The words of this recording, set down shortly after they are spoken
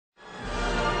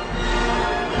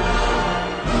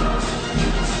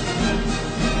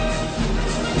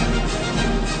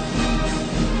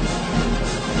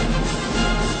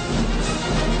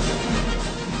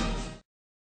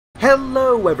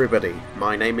Hello everybody,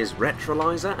 my name is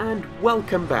Retroliser and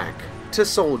welcome back to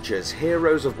Soldiers,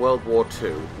 Heroes of World War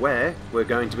II, where we're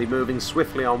going to be moving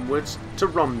swiftly onwards to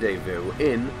Rendezvous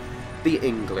in the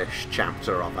English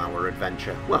chapter of our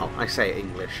adventure. Well, I say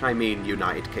English, I mean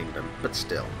United Kingdom, but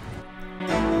still.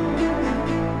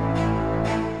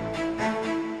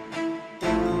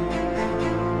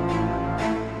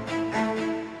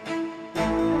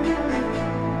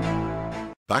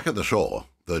 Back at the shore,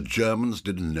 the Germans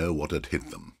didn't know what had hit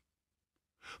them.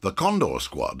 The Condor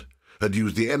Squad had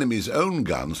used the enemy's own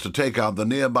guns to take out the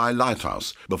nearby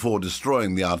lighthouse before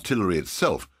destroying the artillery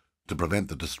itself to prevent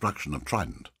the destruction of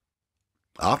Trident.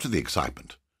 After the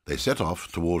excitement, they set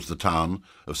off towards the town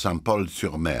of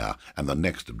Saint-Paul-sur-Mer and the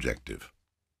next objective.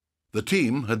 The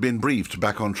team had been briefed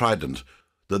back on Trident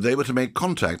that they were to make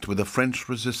contact with a French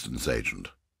resistance agent.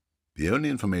 The only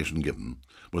information given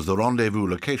was the rendezvous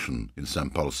location in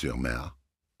Saint-Paul-sur-Mer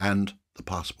and the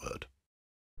password.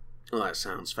 Well, that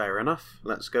sounds fair enough.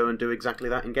 Let's go and do exactly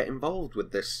that and get involved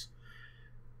with this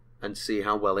and see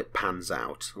how well it pans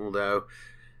out. Although,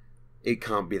 it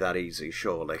can't be that easy,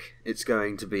 surely. It's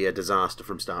going to be a disaster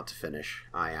from start to finish,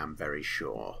 I am very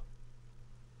sure.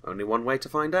 Only one way to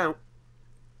find out.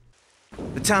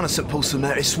 The town of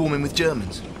Saint-Paul-sur-Mer is swarming with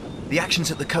Germans. The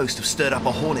actions at the coast have stirred up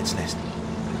a hornet's nest.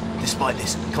 Despite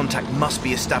this, contact must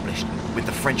be established with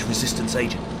the French resistance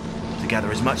agent to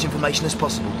gather as much information as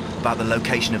possible about the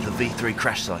location of the V3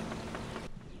 crash site.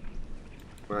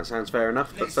 Well, that sounds fair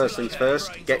enough, but first things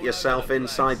first, get yourself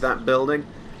inside that building,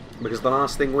 because the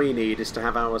last thing we need is to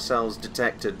have ourselves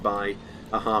detected by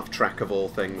a half-track of all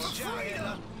things.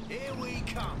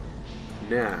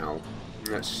 Now,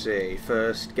 let's see,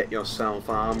 first get yourself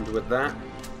armed with that.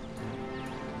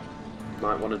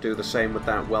 Might want to do the same with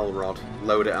that well rod.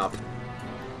 Load it up.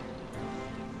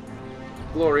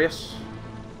 Glorious.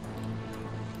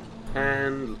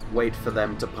 And wait for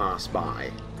them to pass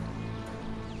by.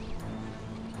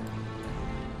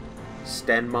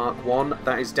 Sten Mark 1?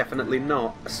 That is definitely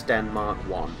not a Sten Mark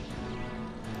 1.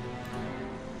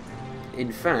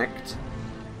 In fact,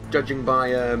 judging by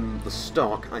the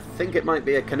stock, I think it might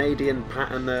be a Canadian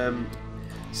pattern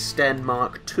Sten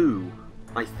Mark 2,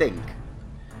 I think.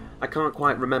 I can't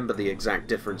quite remember the exact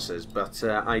differences, but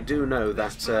I do know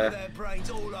that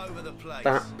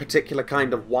that particular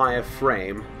kind of wire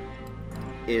frame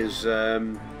is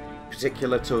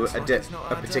particular to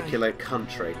a particular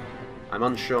country. I'm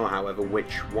unsure, however,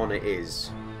 which one it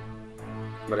is,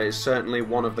 but it is certainly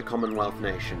one of the Commonwealth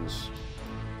nations.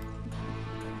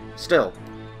 Still,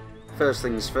 first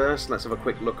things first, let's have a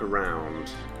quick look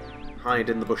around.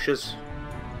 Hide in the bushes.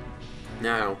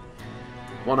 Now,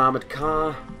 one armoured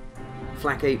car,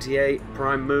 Flak 88,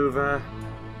 prime mover,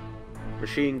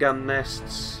 machine gun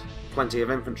nests, plenty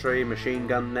of infantry, machine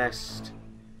gun nest,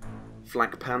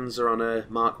 Flak Panzer on a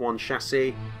Mark 1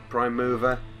 chassis, prime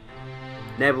mover,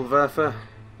 Nebelwerfer,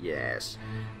 yes,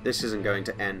 this isn't going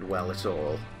to end well at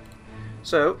all.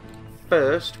 So,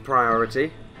 first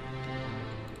priority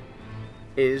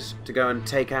is to go and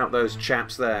take out those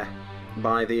chaps there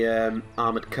by the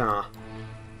armoured car.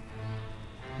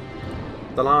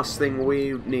 The last thing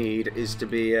we need is to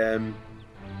be,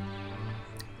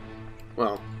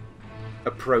 well,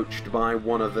 approached by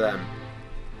one of them.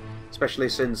 Especially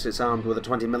since it's armed with a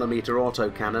 20mm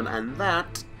autocannon, and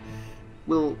that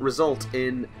will result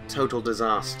in total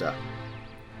disaster.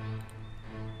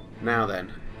 Now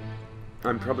then,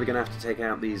 I'm probably going to have to take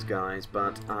out these guys,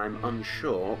 but I'm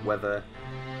unsure whether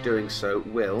doing so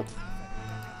will...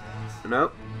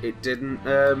 No, it didn't,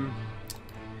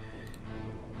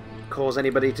 cause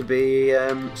anybody to be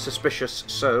suspicious,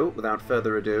 so without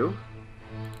further ado,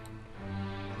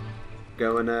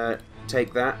 go and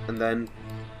take that and then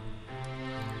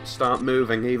start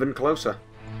moving even closer.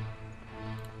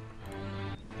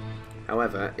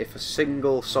 However, if a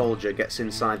single soldier gets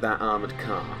inside that armoured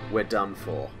car, we're done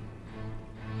for.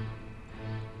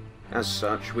 As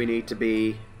such, we need to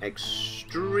be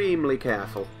extremely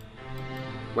careful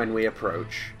when we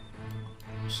approach.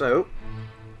 So,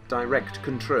 direct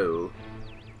control.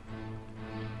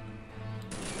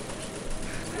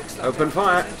 Open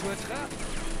fire!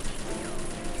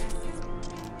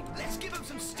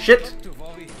 Shit!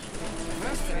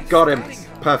 Got him!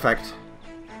 Perfect.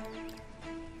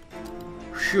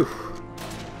 Phew.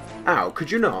 Ow, could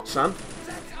you not, son?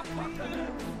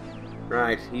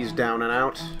 Right, he's down and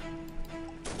out.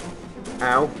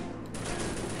 Ow.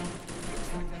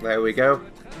 There we go.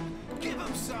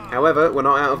 However, we're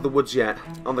not out of the woods yet.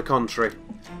 On the contrary.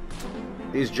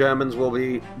 These Germans will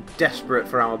be desperate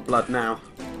for our blood now.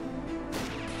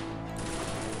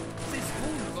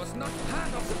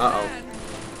 Uh-oh.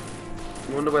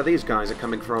 I wonder where these guys are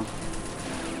coming from.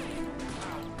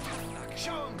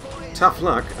 Tough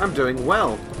luck, I'm doing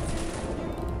well.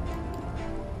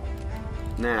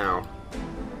 Now,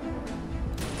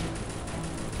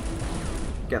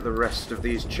 get the rest of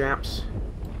these chaps.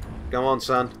 Go on,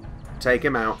 son. Take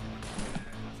him out.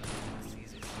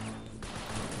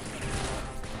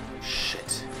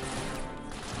 Shit.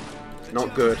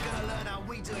 Not good.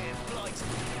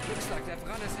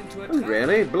 Oh,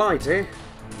 really? Blighty?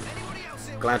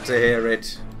 Glad to hear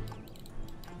it.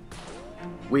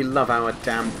 We love our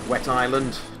damp, wet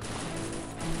island.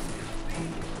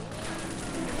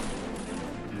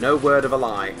 No word of a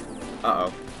lie.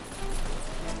 Uh-oh.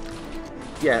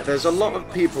 Yeah, there's a lot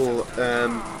of people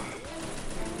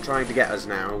trying to get us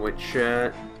now, which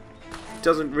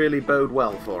doesn't really bode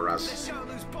well for us.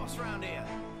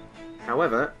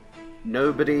 However,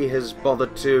 nobody has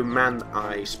bothered to man...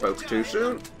 I spoke too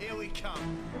soon.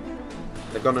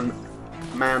 They've gone and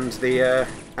manned the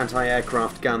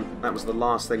anti-aircraft gun. That was the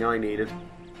last thing I needed.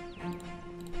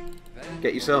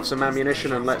 Get yourself some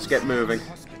ammunition and let's get moving.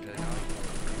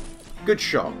 Good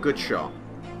shot, good shot.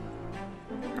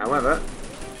 However,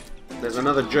 there's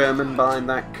another German behind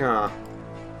that car.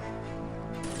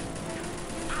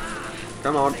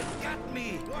 Come on.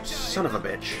 Son of a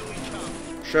bitch.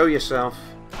 Show yourself.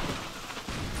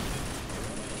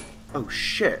 Oh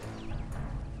shit.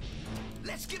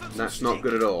 That's not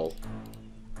good at all.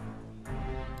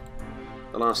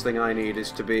 The last thing I need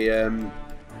is to be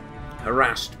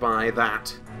harassed by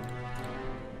that.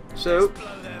 So,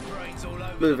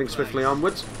 moving swiftly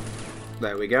onwards.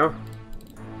 There we go.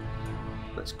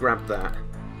 Let's grab that.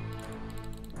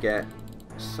 Get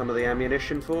some of the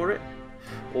ammunition for it.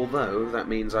 Although, that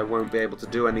means I won't be able to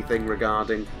do anything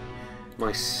regarding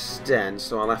my Sten,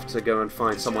 so I'll have to go and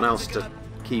find someone else to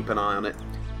keep an eye on it.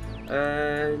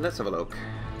 Let's have a look.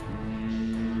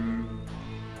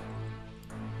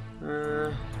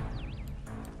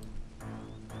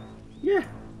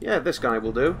 Yeah, this guy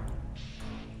will do.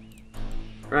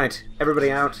 Right, everybody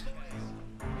out.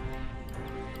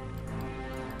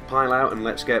 Pile out and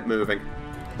let's get moving.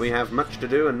 We have much to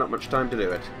do and not much time to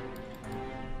do it.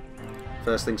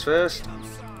 First things first,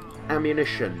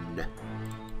 ammunition.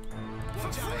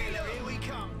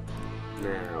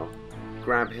 Now,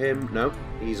 grab him. No,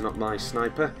 he's not my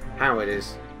sniper. Howard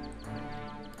is.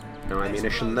 No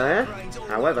ammunition there.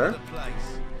 However,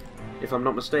 if I'm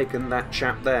not mistaken, that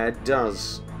chap there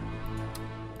does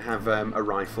have a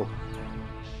rifle.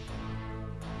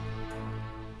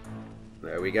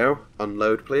 There we go.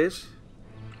 Unload, please.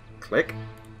 Click.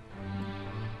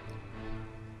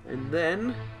 And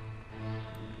then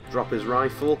drop his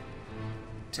rifle.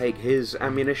 Take his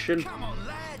ammunition.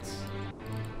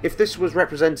 If this was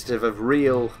representative of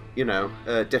real, you know,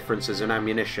 differences in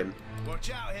ammunition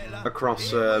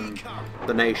across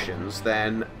the nations,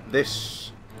 then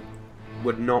this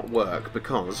would not work,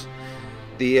 because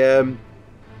the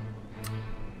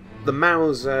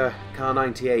Mauser Kar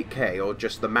 98K, or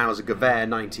just the Mauser Gewehr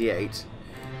 98,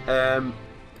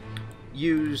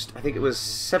 used, I think it was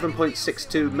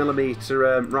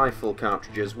 7.62mm rifle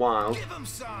cartridges, while,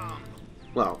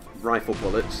 well, rifle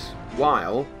bullets,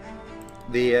 while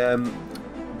the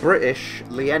British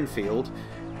Lee Enfield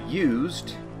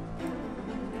used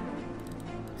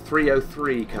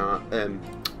 303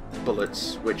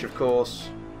 bullets, which of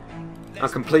course are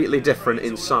completely different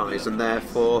in size, and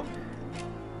therefore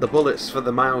the bullets for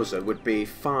the Mauser would be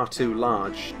far too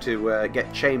large to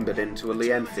get chambered into a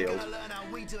Lee Enfield.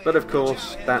 But of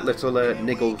course, that little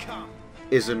niggle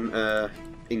isn't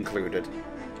included.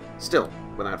 Still,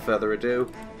 without further ado,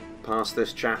 pass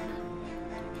this chap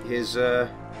his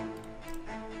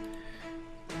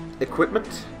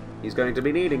equipment. He's going to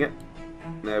be needing it.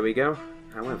 There we go.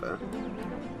 However,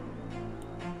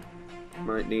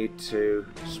 might need to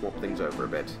swap things over a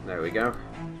bit. There we go.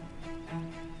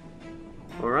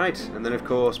 Alright, and then of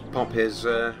course pop his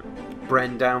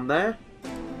Bren down there.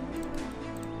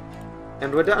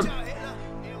 And we're done.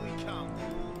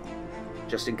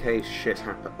 Just in case shit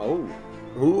happens. Oh!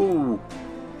 Ooh!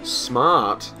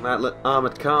 Smart! That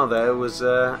armoured car there was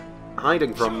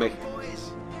hiding from me.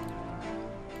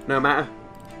 No matter.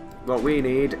 What we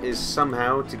need is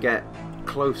somehow to get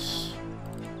close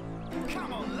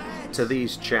to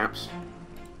these chaps.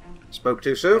 Spoke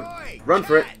too soon. Run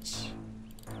for it.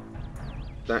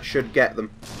 That should get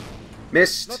them.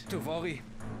 Missed. Not to worry.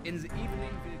 In the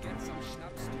evening we'll get some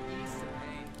schnapps to ease the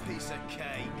pain. Piece of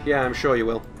cake. Yeah, I'm sure you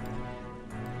will.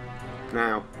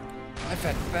 Now. I've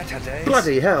had better days.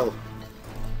 Bloody hell.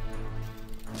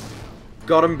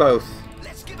 Got them both.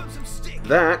 Let's give 'em some stick.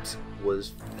 That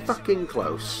was fucking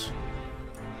close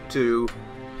to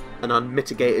an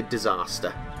unmitigated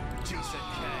disaster.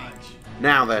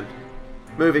 Now then,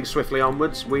 moving swiftly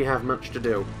onwards, we have much to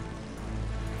do.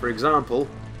 For example,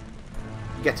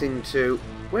 getting to...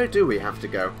 Where do we have to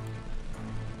go?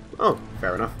 Oh,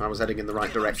 fair enough. I was heading in the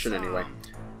right direction anyway.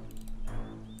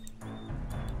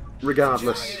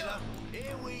 Regardless.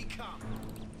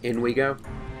 In we go.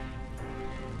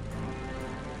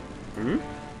 Hmm?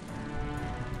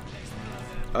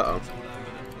 Uh-oh.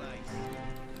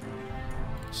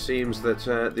 Seems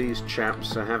that these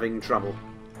chaps are having trouble.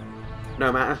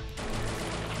 No matter.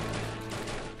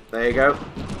 There you go.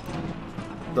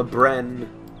 The Bren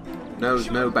knows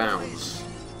no bounds.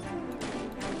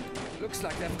 Looks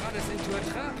like they've got us into a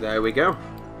trap. There we go.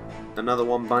 Another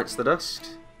one bites the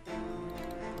dust.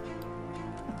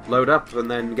 Load up and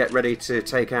then get ready to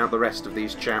take out the rest of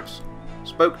these chaps.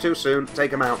 Spoke too soon.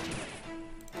 Take them out.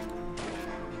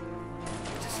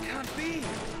 This can't be.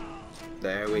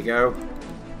 There we go.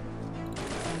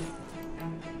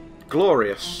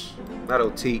 Glorious.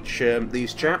 That'll teach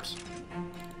these chaps.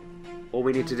 All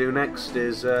we need to do next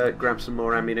is grab some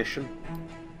more ammunition.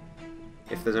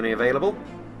 If there's any available.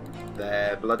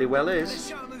 There bloody well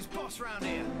is.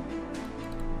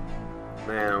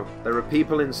 Now, there are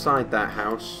people inside that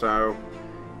house, so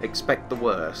expect the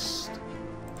worst.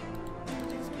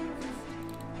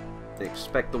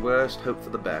 Expect the worst, hope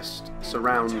for the best.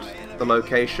 Surround the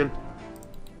location.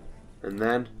 And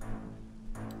then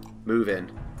move in.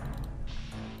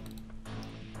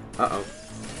 Uh-oh.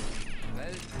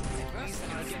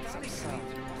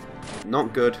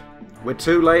 Not good. We're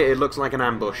too late, it looks like an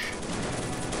ambush.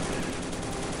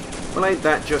 Well, ain't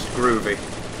that just groovy?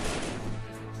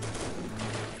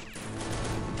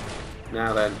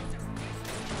 Now then.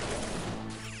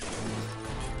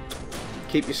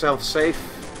 Keep yourself safe.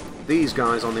 These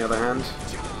guys, on the other hand,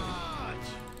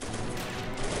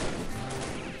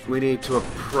 we need to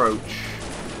approach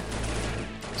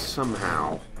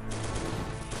somehow.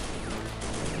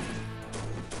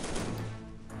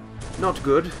 Not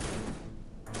good.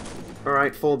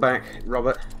 Alright, fall back,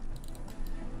 Robert.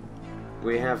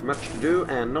 We have much to do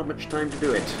and not much time to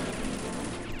do it.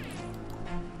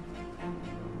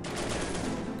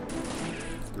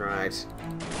 Right.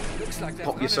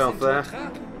 Pop yourself there.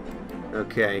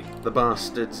 Okay, the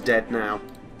bastard's dead now.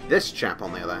 This chap,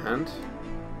 on the other hand,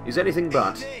 is anything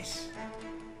but.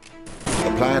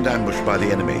 The planned ambush by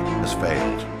the enemy has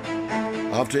failed.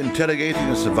 After interrogating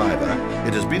a survivor,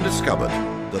 it has been discovered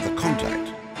that the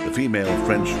contact, the female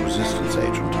French resistance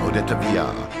agent Odette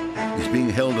Villard, is being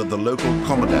held at the local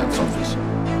commandant's office.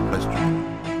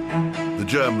 Question. The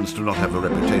Germans do not have a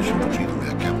reputation for treating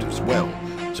their captives well,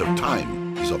 so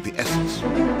time is of the essence.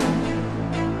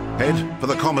 Head for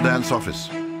the commandant's office.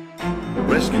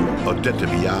 Rescue Odette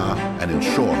Villard and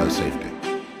ensure her safety.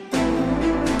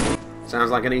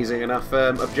 Sounds like an easy enough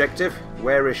objective.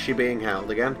 Where is she being held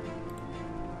again?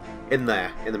 In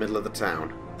there, in the middle of the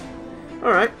town.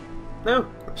 Alright. No,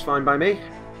 that's fine by me.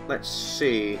 Let's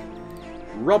see.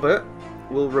 Robert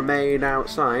will remain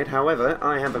outside. However,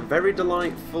 I have a very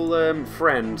delightful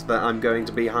friend that I'm going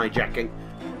to be hijacking.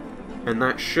 And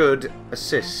that should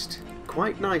assist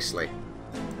quite nicely.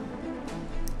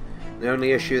 The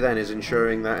only issue then is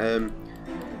ensuring that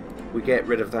we get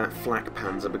rid of that flak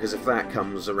panzer, because if that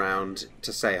comes around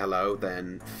to say hello,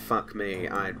 then fuck me,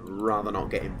 I'd rather not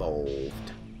get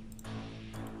involved.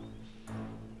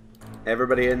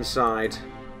 Everybody inside.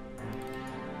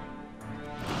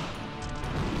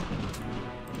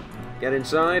 Get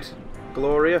inside.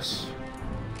 Glorious.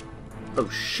 Oh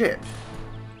shit.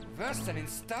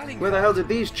 Where the hell did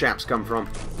these chaps come from?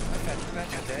 I've had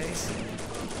better days.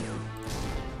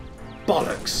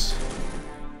 Bollocks.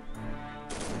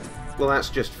 Well, that's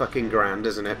just fucking grand,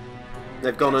 isn't it?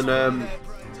 They've gone and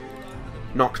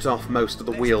knocked off most of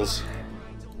the wheels.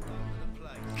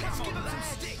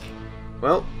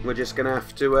 Well, we're just gonna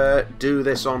have to do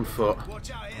this on foot.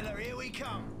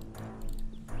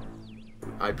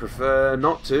 I prefer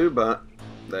not to, but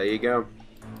there you go.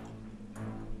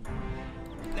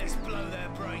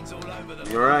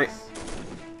 Alright.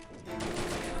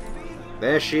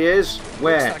 There she is.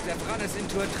 Where?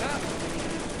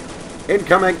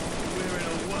 Incoming.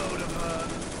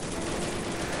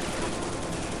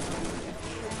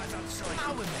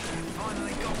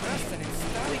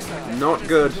 Not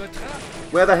good.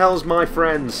 Where the hell's my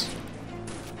friends?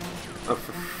 Oh,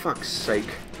 for fuck's sake.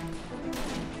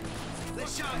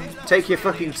 Take your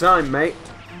fucking time, mate.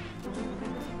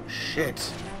 Shit.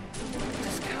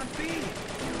 This can't be.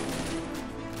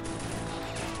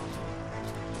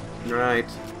 Right.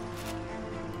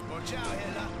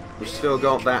 We've still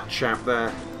got that chap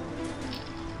there.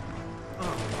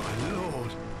 Oh my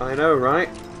lord. I know, right?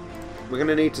 we're going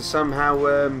to need to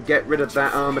somehow get rid of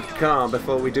that armoured car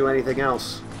before we do anything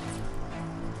else.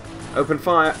 Open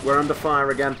fire. We're under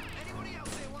fire again.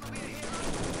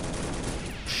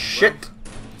 Shit!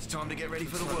 It's time to get ready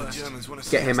for the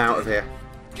worst. Get him out of here.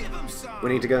 We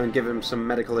need to go and give him some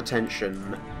medical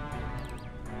attention.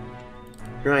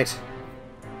 Right.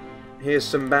 Here's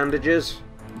some bandages.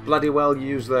 Bloody well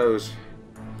use those.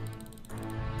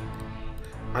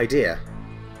 Idea.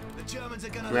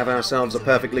 We have ourselves a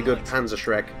perfectly good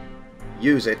Panzerschreck.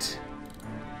 Use it.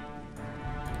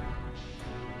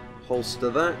 Holster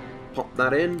that. Pop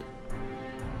that in.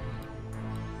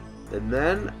 And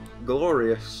then,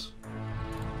 glorious.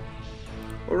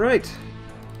 Alright.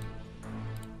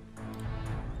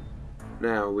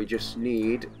 Now we just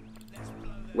need...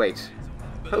 Wait.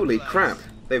 Holy crap.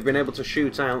 They've been able to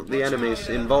shoot out the enemies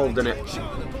involved in it.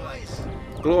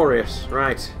 Glorious.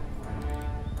 Right.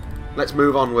 Let's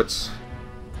move onwards.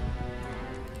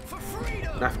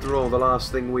 After all, the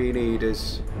last thing we need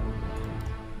is...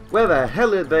 Where the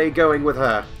hell are they going with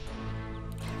her?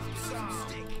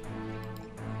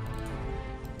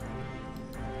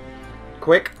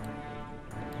 Quick.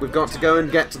 We've got to go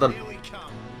and get to them.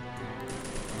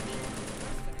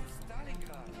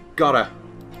 Got her.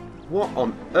 What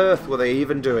on earth were they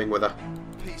even doing with her?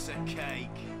 Piece of cake.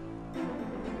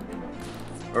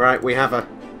 Alright, we have her.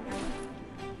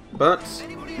 But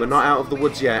we're not out of the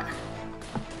woods yet.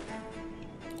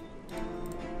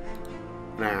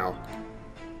 Now,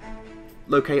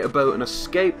 locate a boat and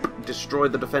escape. Destroy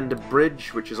the defended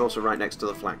bridge, which is also right next to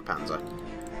the flak panzer.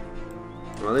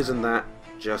 Well, isn't that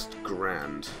just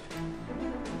grand?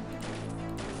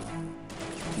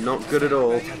 Not good at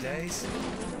all.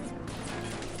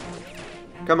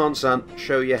 Come on, son.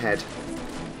 Show your head.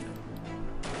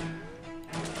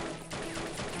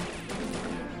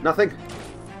 Nothing?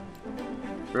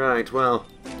 Right, well.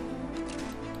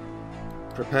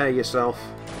 Prepare yourself.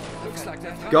 Looks like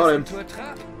they've Got run us him. into a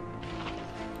trap.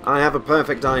 I have a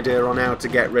perfect idea on how to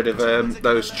get rid of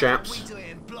those chaps.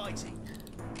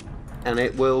 And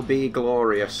it will be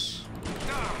glorious.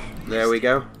 There we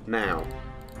go. Now.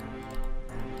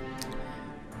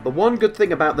 The one good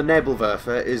thing about the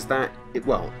Nebelwerfer is that it,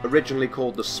 well, originally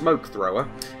called the Smoke Thrower,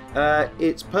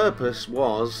 its purpose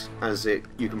was, as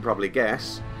you can probably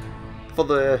guess, for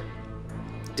the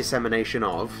dissemination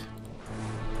of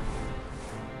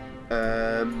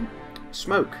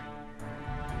smoke.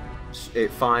 It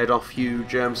fired off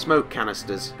huge smoke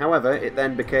canisters. However, it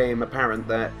then became apparent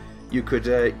that you could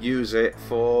use it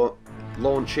for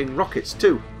launching rockets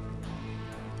too.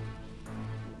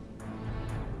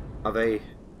 Are they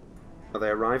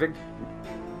arriving?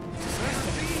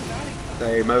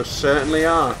 They most certainly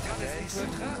are.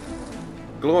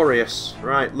 Glorious.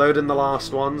 Right, load in the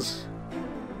last ones.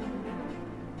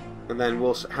 And then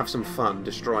we'll have some fun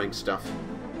destroying stuff.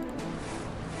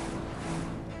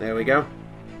 There we go.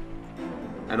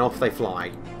 And off they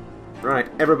fly. Right,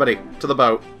 everybody, to the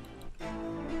boat.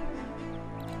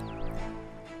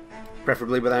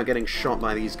 Preferably without getting shot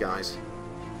by these guys.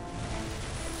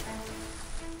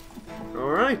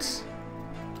 Alright.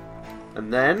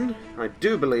 And then, I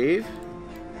do believe...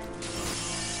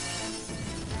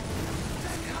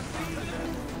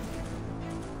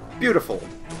 Beautiful.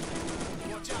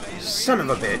 Son of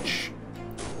a bitch.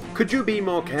 Could you be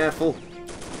more careful?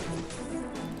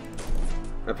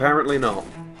 Apparently not.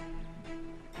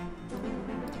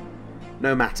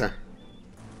 No matter.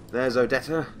 There's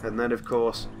Odetta, and then of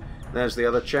course, there's the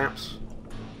other chaps.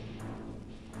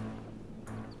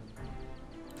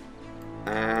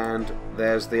 And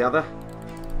there's the other.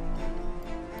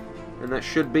 And that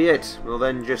should be it. We'll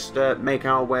then just make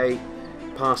our way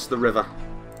past the river.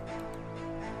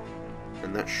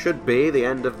 And that should be the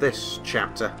end of this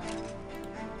chapter.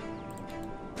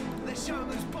 Let's show them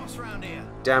who's boss round here.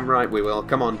 Damn right we will.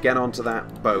 Come on, get onto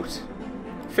that boat.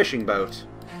 Fishing boat.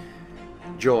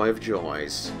 Joy of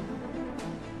joys.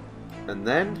 And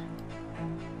then...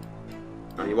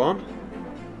 Are you on?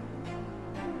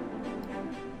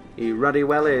 He ruddy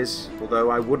well is, although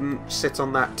I wouldn't sit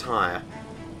on that tyre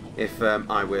if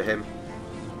I were him.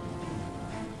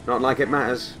 Not like it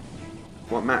matters.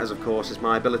 What matters, of course, is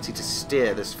my ability to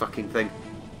steer this fucking thing.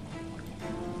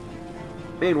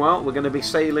 Meanwhile, we're going to be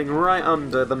sailing right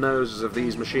under the noses of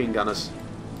these machine gunners.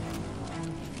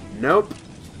 Nope.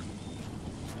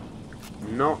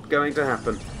 Not going to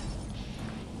happen.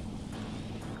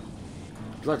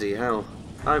 Bloody hell.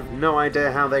 I've no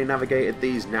idea how they navigated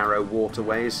these narrow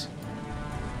waterways.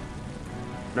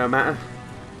 No matter.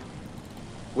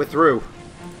 We're through.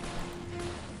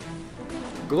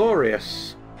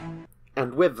 Glorious.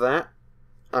 And with that,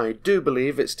 I do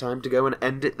believe it's time to go and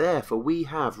end it there, for we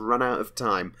have run out of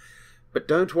time. But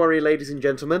don't worry, ladies and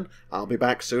gentlemen, I'll be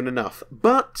back soon enough.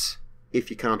 But, if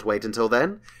you can't wait until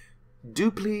then,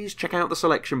 do please check out the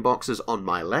selection boxes on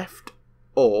my left,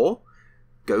 or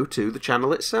go to the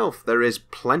channel itself. There is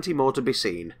plenty more to be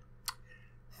seen.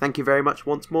 Thank you very much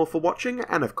once more for watching,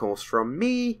 and of course from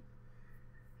me,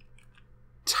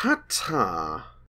 ta-ta!